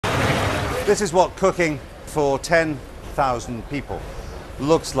This is what cooking for 10,000 people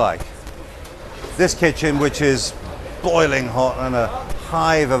looks like. This kitchen, which is boiling hot and a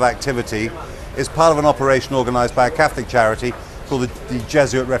hive of activity, is part of an operation organised by a Catholic charity called the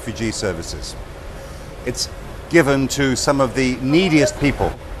Jesuit Refugee Services. It's given to some of the neediest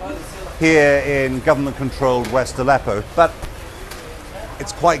people here in government-controlled West Aleppo, but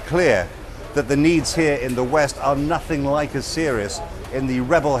it's quite clear that the needs here in the West are nothing like as serious in the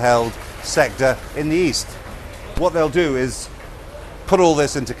rebel-held sector in the East. What they'll do is put all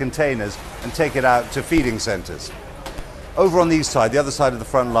this into containers and take it out to feeding centres. Over on the east side, the other side of the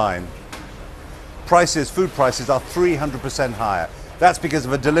front line, food prices are 300% higher. That's because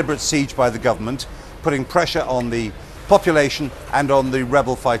of a deliberate siege by the government, putting pressure on the population and on the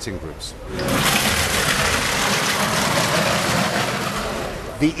rebel fighting groups.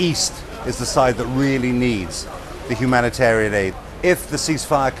 The east is the side that really needs the humanitarian aid. If the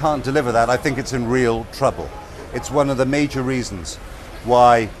ceasefire can't deliver that, I think it's in real trouble. It's one of the major reasons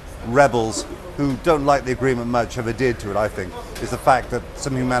why rebels who don't like the agreement much have adhered to it, I think, is the fact that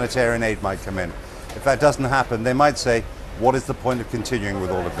some humanitarian aid might come in. If that doesn't happen, they might say, what is the point of continuing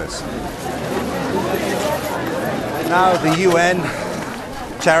with all of this? Now the UN,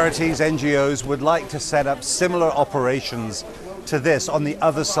 charities, NGOs would like to set up similar operations to this on the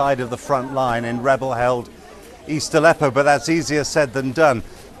other side of the front line in rebel-held East Aleppo, but that's easier said than done,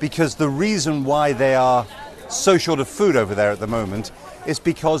 because the reason why they are so short of food over there at the moment is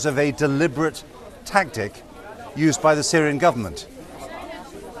because of a deliberate tactic used by the Syrian government.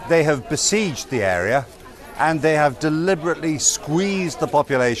 They have besieged the area and they have deliberately squeezed the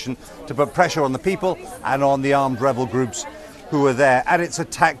population to put pressure on the people and on the armed rebel groups who are there. And it's a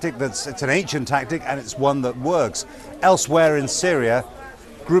tactic it's an ancient tactic, and it's one that works. Elsewhere in Syria,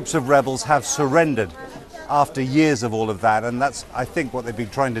 groups of rebels have surrendered after years of all of that, and that's, I think, what they've been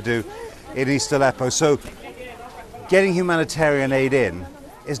trying to do in East Aleppo. So getting humanitarian aid in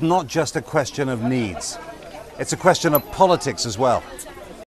is not just a question of needs, it's a question of politics as well.